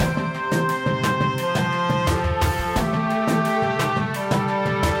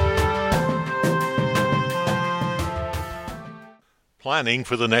planning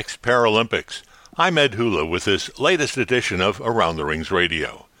for the next Paralympics. I'm Ed Hula with this latest edition of Around the Rings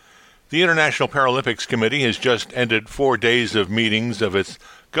Radio. The International Paralympics Committee has just ended 4 days of meetings of its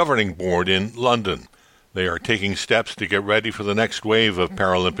governing board in London. They are taking steps to get ready for the next wave of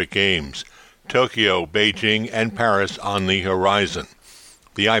Paralympic Games. Tokyo, Beijing, and Paris on the horizon.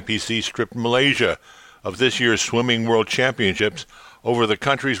 The IPC stripped Malaysia of this year's Swimming World Championships over the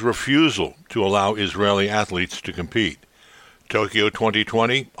country's refusal to allow Israeli athletes to compete. Tokyo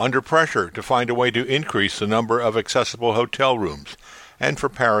 2020 under pressure to find a way to increase the number of accessible hotel rooms. And for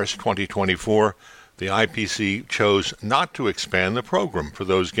Paris 2024, the IPC chose not to expand the program for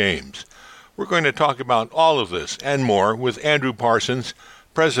those games. We're going to talk about all of this and more with Andrew Parsons,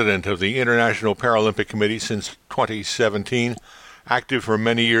 president of the International Paralympic Committee since 2017, active for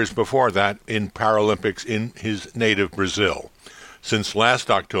many years before that in Paralympics in his native Brazil. Since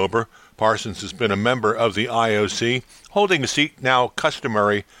last October, Parsons has been a member of the IOC, holding a seat now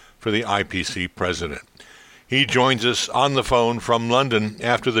customary for the IPC president. He joins us on the phone from London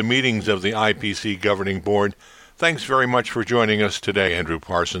after the meetings of the IPC governing board. Thanks very much for joining us today, Andrew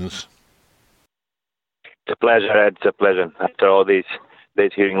Parsons. It's a pleasure, Ed. It's a pleasure. After all these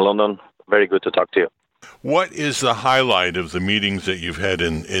days here in London, very good to talk to you. What is the highlight of the meetings that you've had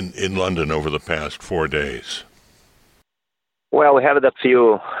in London over the past 4 days? Well, we had a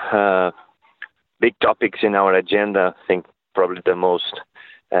few big topics in our agenda. I think probably the most,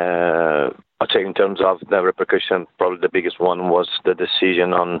 I'd say in terms of the repercussion, probably the biggest one was the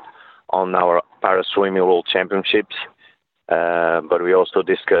decision on our Para-Swimming World Championships. But we also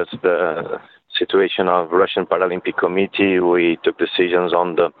discussed the situation of Russian Paralympic Committee. We took decisions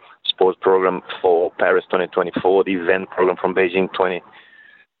on the sports program for Paris 2024, the event program from Beijing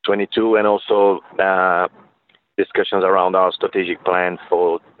 2022, and also discussions around our strategic plan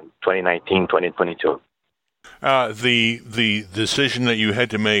for 2019-2022. The decision that you had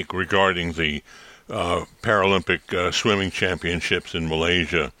to make regarding the Paralympic swimming championships in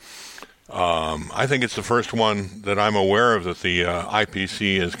Malaysia, I think it's the first one that I'm aware of that the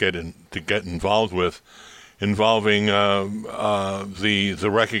IPC is getting to get involved with, involving the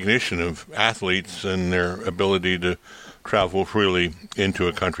recognition of athletes and their ability to travel freely into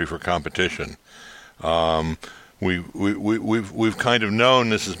a country for competition. We've kind of known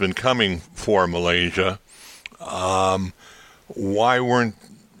this has been coming for Malaysia. Why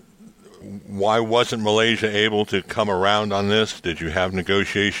wasn't Malaysia able to come around on this? Did you have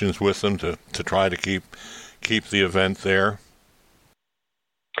negotiations with them to try to keep the event there?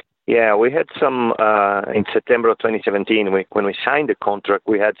 Yeah, we had some in September of 2017 when we signed the contract.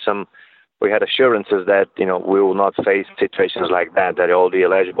 We had assurances that we will not face situations like that all the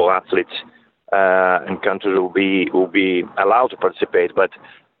eligible athletes and countries will be allowed to participate. But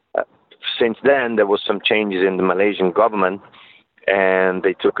since then, there was some changes in the Malaysian government, and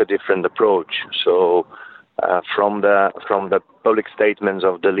they took a different approach. So from the public statements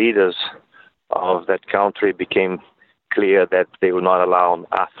of the leaders of that country, it became clear that they would not allow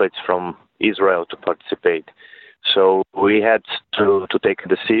athletes from Israel to participate. So we had to take a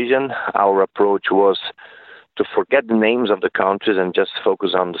decision. Our approach was to forget the names of the countries and just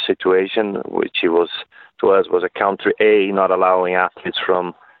focus on the situation, which to us was a country A not allowing athletes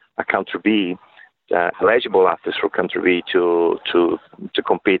from a country B, eligible athletes from country B to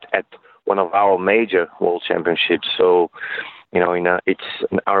compete at one of our major world championships. So,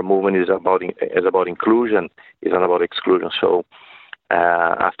 our movement is about inclusion, is not about exclusion. So,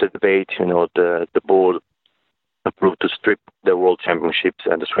 after debate, the board approved to strip the World Championships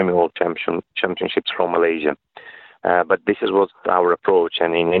and the Swimming World Championships from Malaysia. But this was our approach,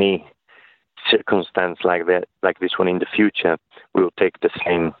 and in any circumstance like this one in the future, we will take the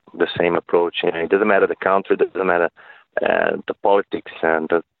same approach. It doesn't matter the country, it doesn't matter the politics, and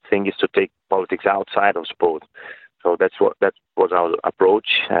the thing is to take politics outside of sport. So that was our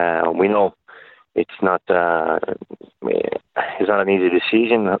approach. We know it's not an easy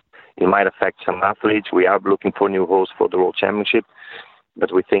decision. It might affect some athletes. We are looking for new hosts for the World Championship,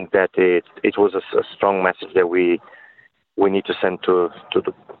 but we think that it was a strong message that we need to send to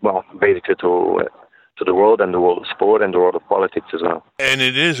the world and the world of sport and the world of politics as well. And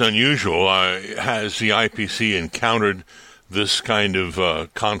it is unusual. Has the IPC encountered this kind of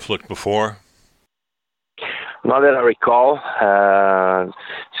conflict before? Not that I recall.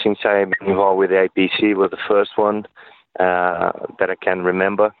 Since I've been involved with the IPC, it was the first one that I can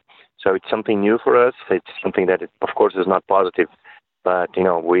remember. So it's something new for us. It's something that, of course, is not positive. But,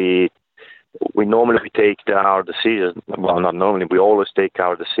 we normally take our decisions. Well, not normally. We always take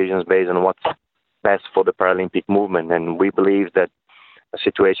our decisions based on what's best for the Paralympic movement. And we believe that a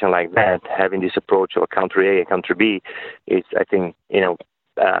situation like that, having this approach of a country A and country B, is, I think,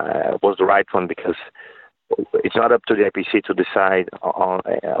 was the right one, because it's not up to the IPC to decide on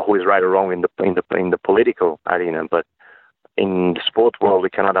who is right or wrong in the political arena, but in the sport world, we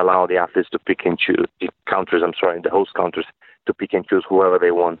cannot allow the athletes to pick and choose, the host countries to pick and choose whoever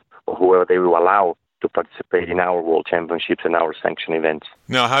they want or whoever they will allow to participate in our World Championships and our sanctioned events.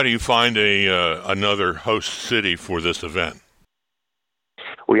 Now, how do you find another host city for this event?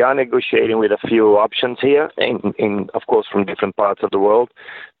 We are negotiating with a few options here, of course, from different parts of the world.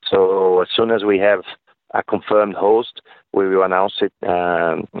 So as soon as we have a confirmed host, we will announce it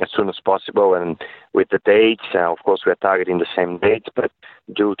as soon as possible. And with the dates, of course, we are targeting the same dates, but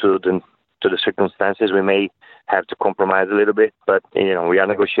due to the circumstances, we may have to compromise a little bit. But we are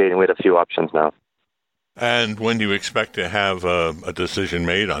negotiating with a few options now. And when do you expect to have a decision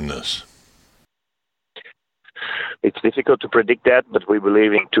made on this? It's difficult to predict that, but we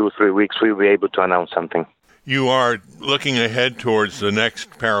believe in 2 or 3 weeks we'll be able to announce something. You are looking ahead towards the next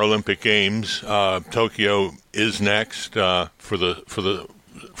Paralympic Games. Tokyo is next for the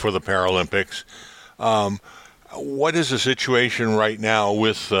Paralympics. What is the situation right now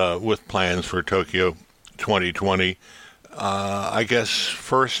with plans for Tokyo 2020? I guess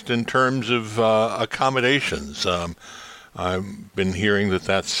first in terms of accommodations. I've been hearing that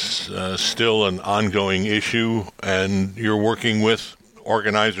that's still an ongoing issue, and you're working with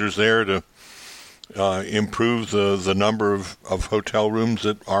organizers there to improve the number of hotel rooms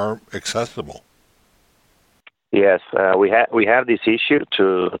that are accessible. Yes, we have this issue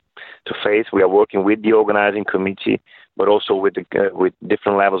to face. We are working with the organizing committee, but also with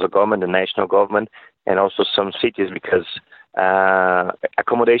different levels of government, the national government, and also some cities, because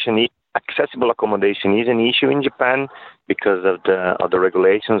accessible accommodation is an issue in Japan because of the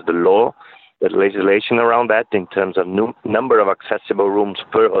regulations, the law, the legislation around that in terms of number of accessible rooms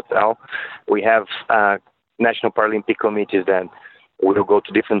per hotel. We have national Paralympic committees that will go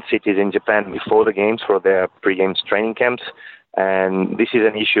to different cities in Japan before the games for their pre-games training camps. And this is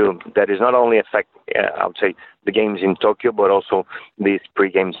an issue that is not only affect, I would say, the games in Tokyo, but also these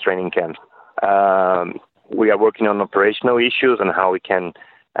pre-games training camps. We are working on operational issues and how can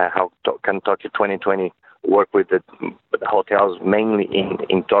Tokyo 2020 work with the hotels mainly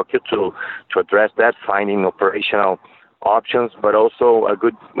in Tokyo to address that, finding operational options. But also a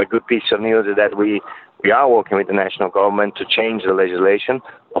good piece of news is that we are working with the national government to change the legislation.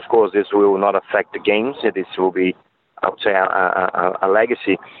 Of course, this will not affect the games. This will be, I would say, a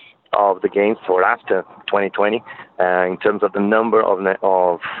legacy of the games for after 2020 in terms of the number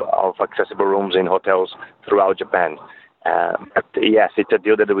of accessible rooms in hotels throughout Japan. But yes, it's a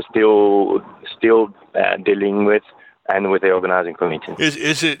deal that we're still dealing with, and with the organizing committee.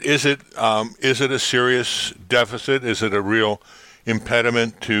 Is it a serious deficit? Is it a real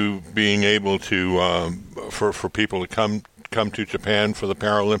impediment to being able to for people to come to Japan for the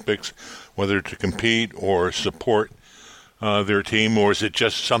Paralympics, whether to compete or support their team, or is it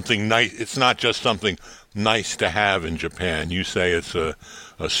just something nice? It's not just something nice to have in Japan. You say it's a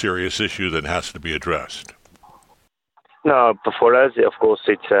serious issue that has to be addressed. No, for us, of course,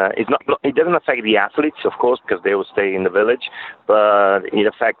 it's not. It doesn't affect the athletes, of course, because they will stay in the village. But it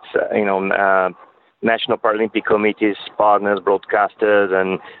affects, national Paralympic committees, partners, broadcasters,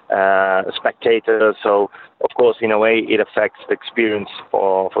 and spectators. So, of course, in a way, it affects the experience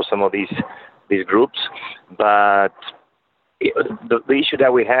for some of these groups. But the issue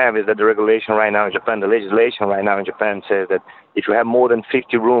that we have is that the regulation right now in Japan, the legislation right now in Japan says that if you have more than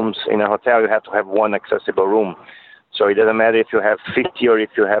 50 rooms in a hotel, you have to have one accessible room. So it doesn't matter if you have 50 or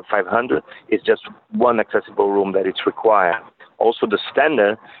if you have 500, it's just one accessible room that it's required. Also, the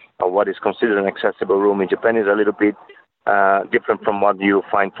standard of what is considered an accessible room in Japan is a little bit different from what you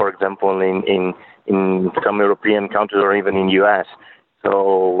find, for example, in some European countries or even in US.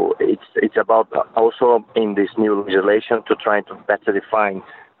 So it's about also in this new legislation to try to better define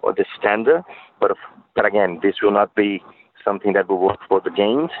what the standard. But again, this will not be something that will work for the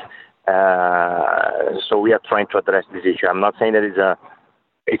games. So we are trying to address this issue. I'm not saying that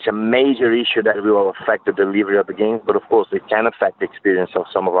it's a major issue that will affect the delivery of the games, but of course it can affect the experience of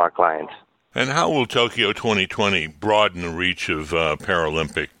some of our clients. And how will Tokyo 2020 broaden the reach of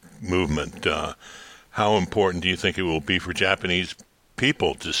Paralympic movement? How important do you think it will be for Japanese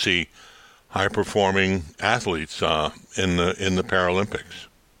people to see high-performing athletes in the Paralympics?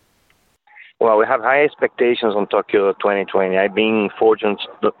 Well, we have high expectations on Tokyo 2020. I've been fortunate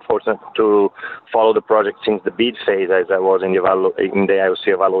to follow the project since the bid phase, as I was in the IOC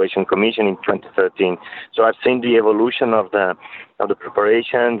Evaluation Commission in 2013. So I've seen the evolution of the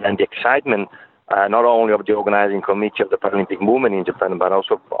preparation and the excitement not only of the organizing committee of the Paralympic movement in Japan, but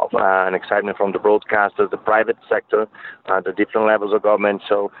also of an excitement from the broadcasters, the private sector, the different levels of government.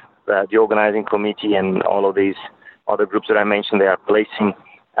 So the organizing committee and all of these other groups that I mentioned, they are placing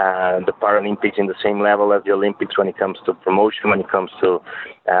the Paralympics in the same level as the Olympics when it comes to promotion, when it comes to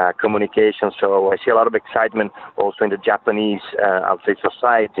communication. So I see a lot of excitement also in the Japanese,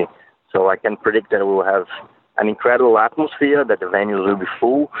 society. So I can predict that we will have an incredible atmosphere, that the venues will be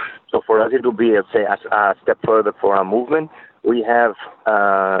full. So for us, it will be, let's say, a step further for our movement. We have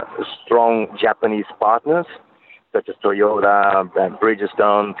strong Japanese partners, such as Toyota,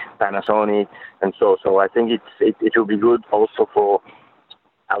 Bridgestone, Panasonic, and so I think it will be good also for,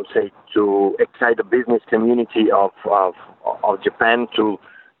 I would say, to excite the business community of Japan to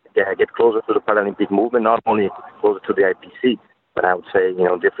get closer to the Paralympic movement, not only closer to the IPC, but I would say,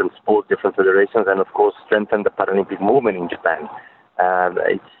 different sports, different federations, and of course strengthen the Paralympic movement in Japan.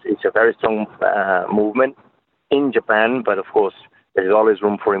 It's a very strong movement in Japan, but of course there is always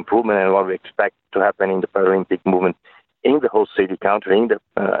room for improvement, and what we expect to happen in the Paralympic movement in the host city country, in the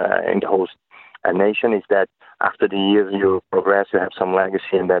host nation, is that after the years you progress, you have some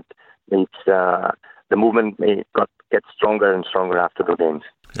legacy, and that it's the movement gets stronger and stronger after the games.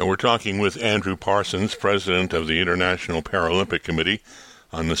 Now we're talking with Andrew Parsons, president of the International Paralympic Committee,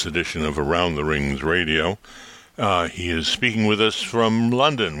 on this edition of Around the Rings Radio. He is speaking with us from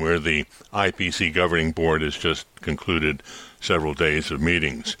London, where the IPC governing board has just concluded several days of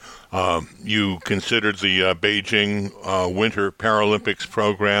meetings. You considered the Beijing Winter Paralympics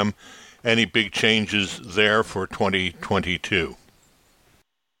program. Any big changes there for 2022?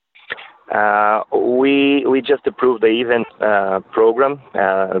 We just approved the event program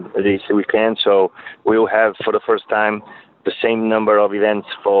this weekend, so we will have for the first time the same number of events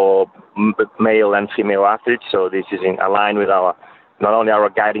for male and female athletes. So this is in line with not only our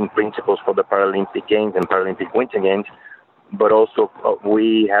guiding principles for the Paralympic Games and Paralympic Winter Games, but also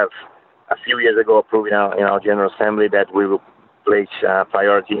we have a few years ago approved in our General Assembly that we will place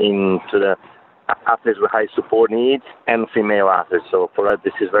priority into the athletes with high support needs and female athletes. So for us,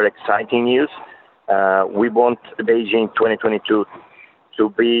 this is very exciting news. We want Beijing 2022 to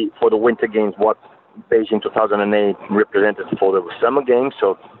be, for the Winter Games, what Beijing 2008 represented for the Summer Games.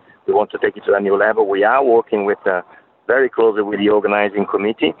 So we want to take it to a new level. We are working very closely with the organizing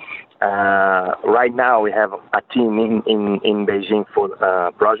committee. Right now, we have a team in Beijing for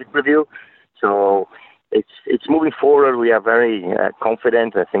project review. So it's moving forward. We are very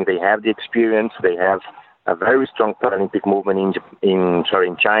confident. I think they have the experience. They have a very strong Paralympic movement in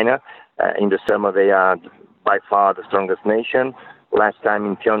China. In the summer, they are by far the strongest nation. Last time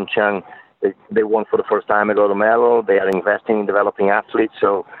in Pyeongchang, they won for the first time a gold medal. They are investing in developing athletes.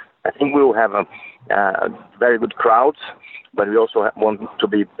 So I think we will have very good crowds, but we also want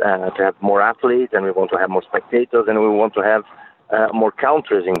to have more athletes, and we want to have more spectators, and we want to have more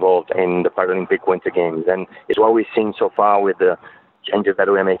countries involved in the Paralympic Winter Games. And it's what we've seen so far with the changes that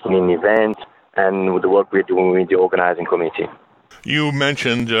we're making in events and with the work we're doing with the organizing committee. You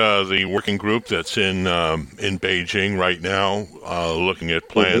mentioned the working group that's in Beijing right now, looking at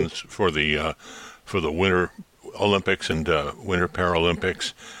plans for the Winter Olympics and Winter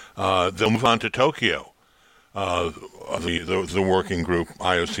Paralympics. They'll move on to Tokyo. The working group,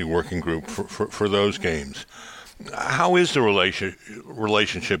 IOC working group for those games. How is the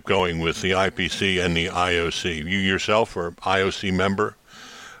relationship going with the IPC and the IOC? You yourself are IOC member.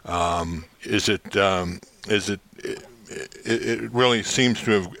 It really seems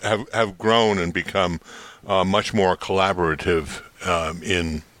to have grown and become much more collaborative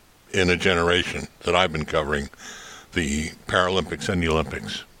in a generation that I've been covering the Paralympics and the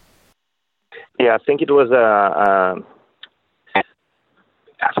Olympics. Yeah, I think it was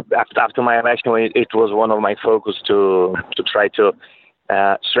after my election, it was one of my focus to try to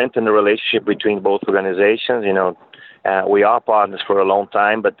strengthen the relationship between both organizations. We are partners for a long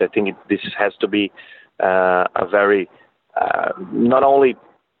time, but I think this has to be a very not only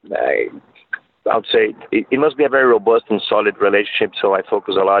I would say it must be a very robust and solid relationship. So I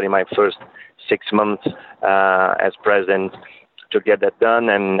focus a lot in my first 6 months as president to get that done,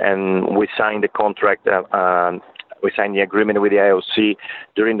 and we signed the contract. We signed the agreement with the IOC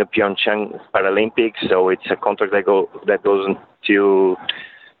during the Pyeongchang Paralympics. So it's a contract that goes until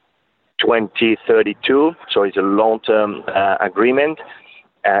 2032. So it's a long-term agreement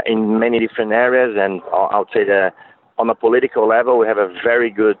in many different areas. And I would say that on a political level, we have a very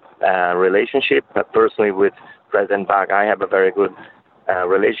good relationship. Personally, with President Bach, I have a very good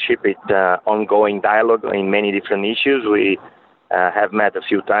relationship. It's ongoing dialogue in many different issues. We have met a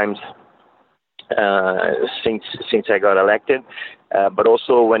few times since I got elected. But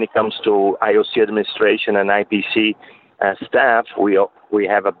also when it comes to IOC administration and IPC staff, we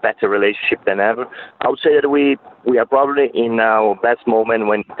have a better relationship than ever. I would say that we are probably in our best moment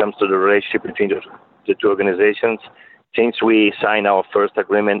when it comes to the relationship between the two organizations since we signed our first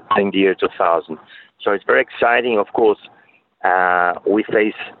agreement in the year 2000. So it's very exciting. Of course, we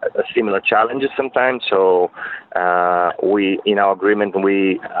face similar challenges sometimes. So in our agreement,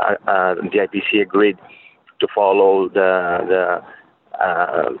 the IPC agreed to follow the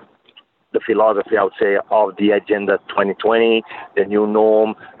philosophy, I would say, of the Agenda 2020, the new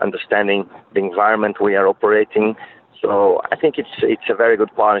norm, understanding the environment we are operating. So I think it's a very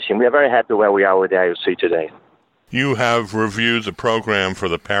good partnership. We are very happy where we are with the IOC today. You have reviewed the program for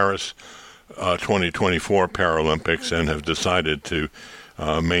the Paris 2024 Paralympics and have decided to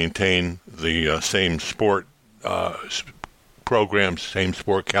maintain the same sport program, same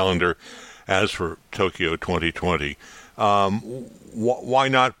sport calendar as for Tokyo 2020. Why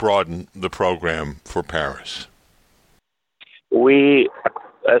not broaden the program for Paris? We,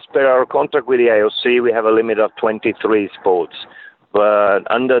 as per our contract with the IOC, we have a limit of 23 sports. But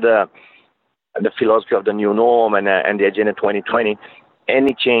under the philosophy of the new norm and the Agenda 2020,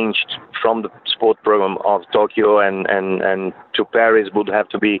 any change from the sport program of Tokyo and to Paris would have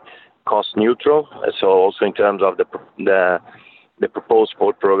to be cost neutral. So also in terms of the proposed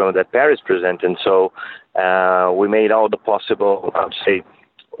sport program that Paris presented. So we made all the possible, I would say,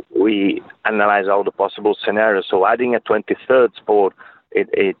 we analyzed all the possible scenarios. So adding a 23rd sport,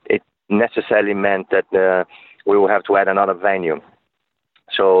 it necessarily meant that we will have to add another venue.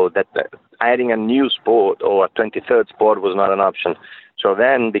 So that adding a new sport or a 23rd sport was not an option. So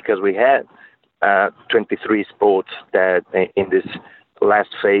then, because we had 23 sports that in this last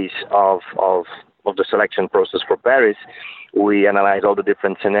phase of the selection process for Paris, we analyzed all the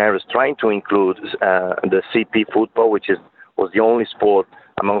different scenarios, trying to include the CP football, which was the only sport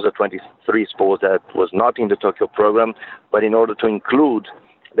amongst the 23 sports that was not in the Tokyo program. But in order to include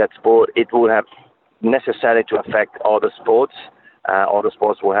that sport, it would have necessary to affect all the sports. All the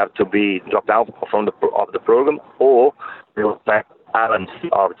sports will have to be dropped out of the program, or we will affect balance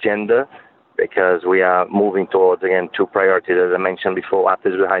of gender, because we are moving towards, again, two priorities, as I mentioned before,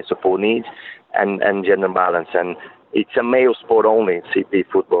 athletes with high support needs and gender balance. And it's a male sport only, CP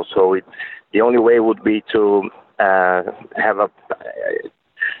football. So the only way would be to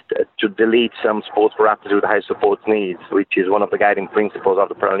to delete some sports for athletes with high support needs, which is one of the guiding principles of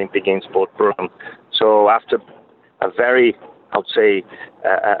the Paralympic Games sport program. So after a very, I would say,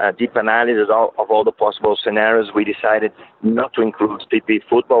 a deep analysis of all the possible scenarios, we decided not to include CP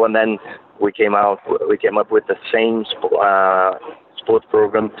football, and then we came up with the same sport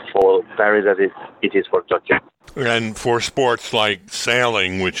program for Paris as it is for Tokyo. And for sports like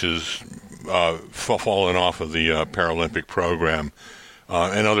sailing, which is fallen off of the Paralympic program,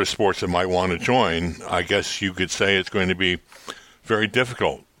 and other sports that might want to join, I guess you could say it's going to be very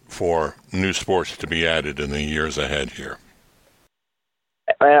difficult for new sports to be added in the years ahead here.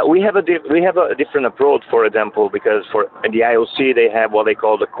 We have a different approach, for example, because for the IOC they have what they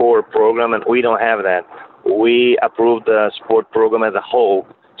call the core program, and we don't have that. We approve the sport program as a whole,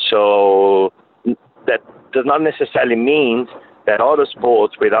 so that does not necessarily mean that other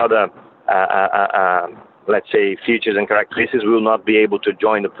sports with other, let's say, features and characteristics will not be able to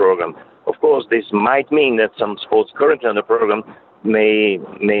join the program. Of course, this might mean that some sports currently on the program may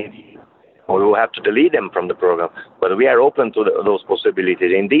we will have to delete them from the program, but we are open to those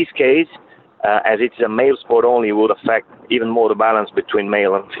possibilities. In this case, as it's a male sport only, it would affect even more the balance between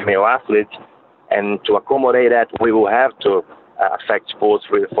male and female athletes, and to accommodate that, we will have to affect sports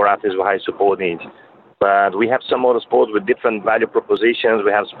for athletes with high support needs. But we have some other sports with different value propositions.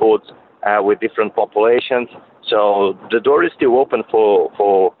 We have sports with different populations, so the door is still open for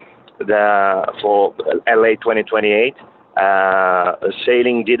LA 2028.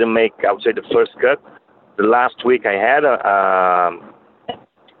 Sailing didn't make, I would say, the first cut. The last week I had a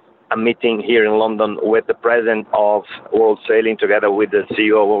meeting here in London with the president of World Sailing, together with the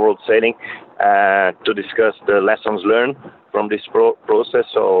CEO of World Sailing, to discuss the lessons learned from this process.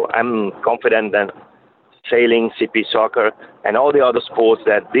 So I'm confident that sailing, CP soccer, and all the other sports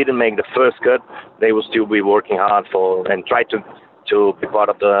that didn't make the first cut, they will still be working hard for and try to be part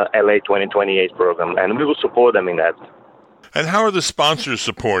of the LA 2028 program, and we will support them in that. And how are the sponsors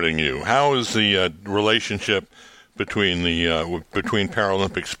supporting you? How is the relationship between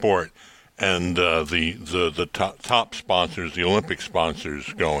Paralympic sport and the top sponsors, the Olympic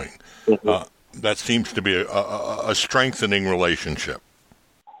sponsors, going? Mm-hmm. That seems to be a strengthening relationship.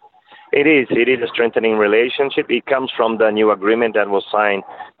 It is a strengthening relationship. It comes from the new agreement that was signed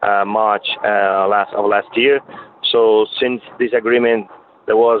March last year. So since this agreement,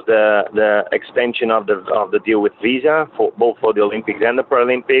 there was the extension of the deal with Visa for both for the Olympics and the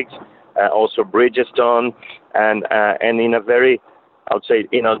Paralympics, also Bridgestone, and in a very, I would say,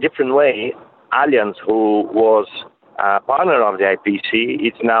 in a different way, Allianz, who was a partner of the IPC,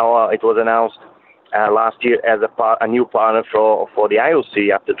 it was announced last year as a new partner for the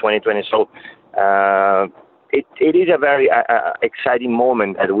IOC after 2020. So it is a very exciting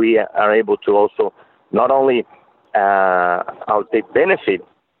moment that we are able to also not only I would say benefit,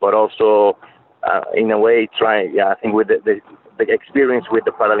 but also in a way try. I think with the experience with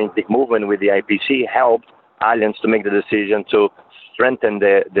the Paralympic movement with the IPC helped Allianz to make the decision to strengthen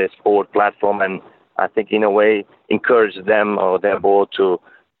the sport platform, and I think in a way encourage them or their board to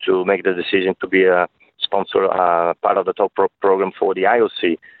make the decision to be a sponsor, part of the top program for the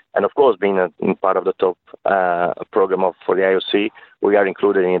IOC. And of course, being part of the top program for the IOC, we are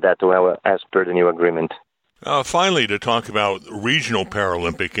included in that as per the new agreement. Finally, to talk about regional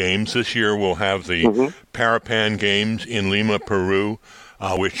Paralympic Games, this year we'll have the Parapan Games in Lima, Peru,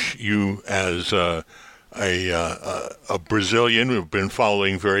 which you, as a Brazilian, have been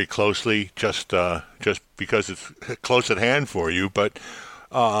following very closely, just because it's close at hand for you. But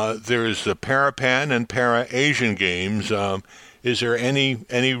there's the Parapan and Para-Asian Games. Is there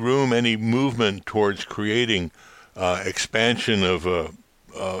any room, any movement towards creating expansion of a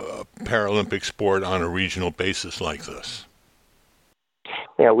Paralympic sport on a regional basis like this?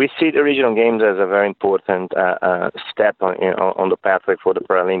 Yeah, we see the regional games as a very important step on the pathway for the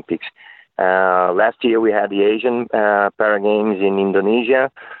Paralympics. Last year we had the Asian Para Games in Indonesia,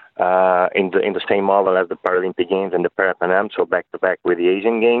 in the same model as the Paralympic Games and the Parapan, so back to back with the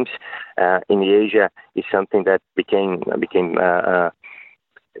Asian Games. In the Asia is something that became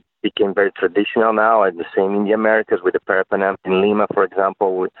very traditional now, and the same in the Americas with the Parapan in Lima, for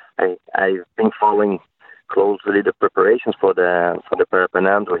example. I've been following closely the preparations for the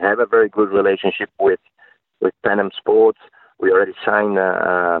Parapan. We have a very good relationship with Pan Am Sports. We already signed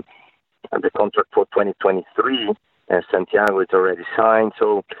the contract for 2023. Santiago is already signed.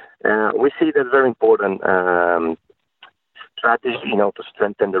 So we see that very important strategy, to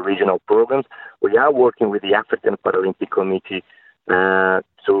strengthen the regional programs. We are working with the African Paralympic Committee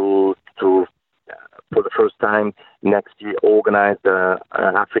to for the first time next year organize the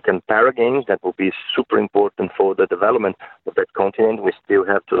African Para Games. That will be super important for the development of that continent. We still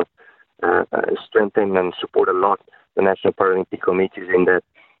have to strengthen and support a lot the national Paralympic committees in that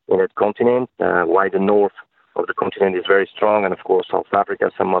continent. While the north of the continent is very strong, and of course South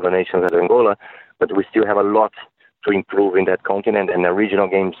Africa, some other nations like Angola, but we still have a lot to improve in that continent, and the regional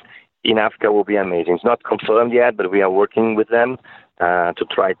games in Africa will be amazing. It's not confirmed yet, but we are working with them to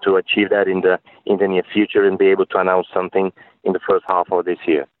try to achieve that in the near future and be able to announce something in the first half of this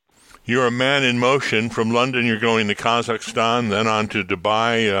year. You're a man in motion. From London, you're going to Kazakhstan, then on to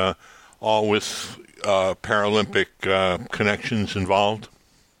Dubai, all with Paralympic connections involved?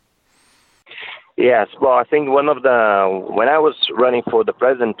 Yes. Well, I think when I was running for the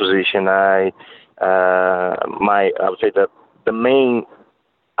president position, I would say that the main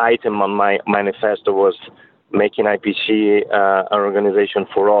item on my manifesto was making IPC an organization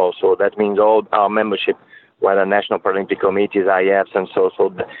for all. So that means all our membership, whether National Paralympic Committees, IFs, and so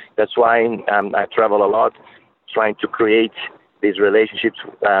that's why I travel a lot, trying to create these relationships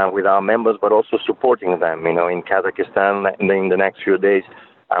with our members, but also supporting them. In Kazakhstan, in the next few days,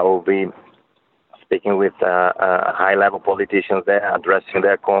 I will be speaking with high-level politicians there, addressing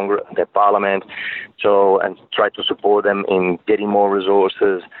their Congress, their parliament, and try to support them in getting more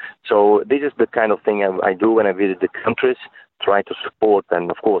resources. So this is the kind of thing I do when I visit the countries, try to support them.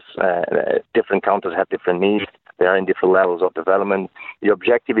 Of course, different countries have different needs. They are in different levels of development. The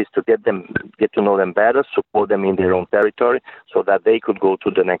objective is to get to know them better, support them in their own territory, so that they could go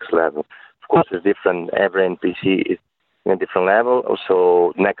to the next level. Of course, it's different. Every NPC is in a different level.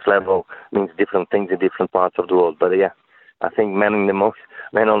 Also, next level means different things in different parts of the world. But yeah, I think Man in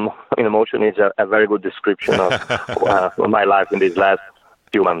Motion is a very good description of my life in these last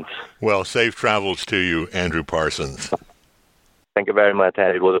few months. Well, safe travels to you, Andrew Parsons. Thank you very much,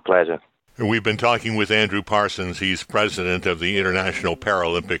 Ed. It was a pleasure. We've been talking with Andrew Parsons. He's president of the International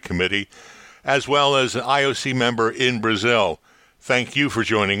Paralympic Committee, as well as an IOC member in Brazil. Thank you for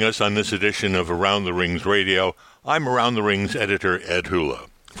joining us on this edition of Around the Rings Radio. I'm Around the Rings editor Ed Hula.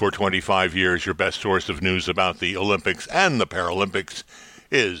 For 25 years, your best source of news about the Olympics and the Paralympics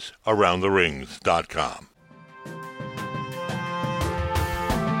is AroundTheRings.com.